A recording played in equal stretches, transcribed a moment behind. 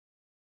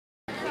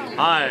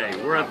Hi,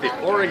 we're at the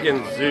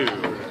Oregon Zoo.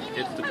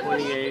 It's the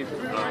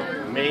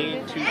 28th of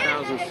May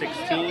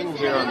 2016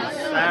 here on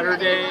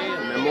Saturday,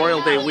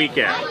 Memorial Day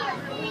weekend.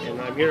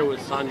 And I'm here with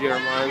Sanjay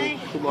Arman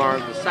Kumar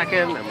II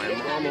and my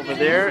mom over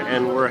there,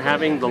 and we're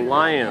having the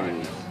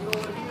lions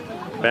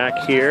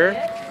back here.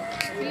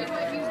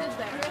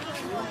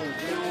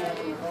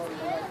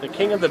 The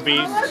king of the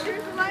beasts,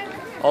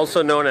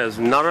 also known as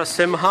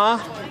Narasimha,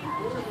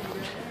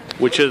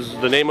 which is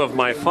the name of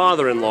my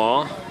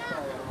father-in-law,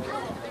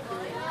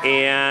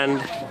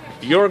 and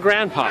your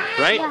grandpa,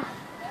 right? Yeah.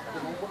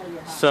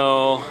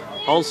 So,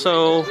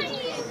 also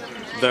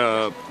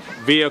the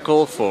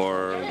vehicle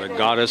for the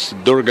goddess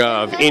Durga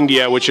of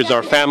India, which is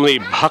our family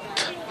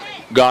Bhakt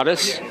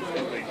goddess,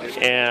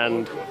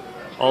 and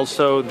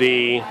also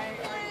the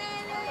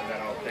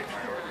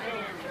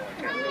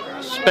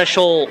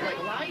special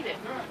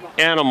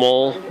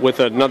animal with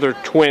another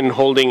twin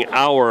holding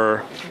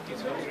our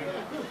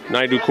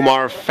SANJAY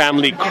Kumar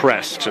family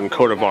crest and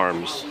coat of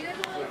arms.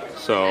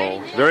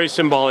 So, very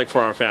symbolic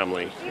for our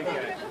family.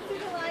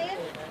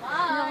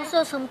 And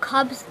also some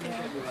cubs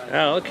there.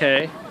 Oh,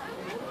 okay.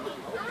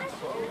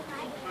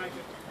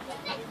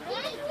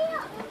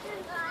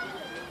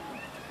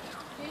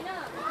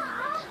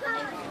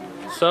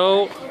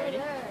 So,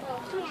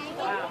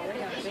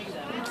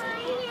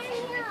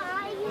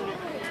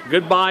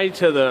 goodbye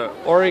to the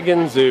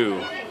Oregon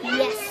Zoo.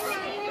 Yes.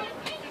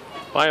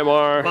 Bye,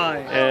 Amar. Bye.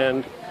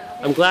 And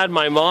I'm glad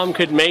my mom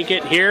could make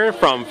it here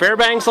from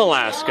Fairbanks,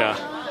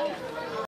 Alaska.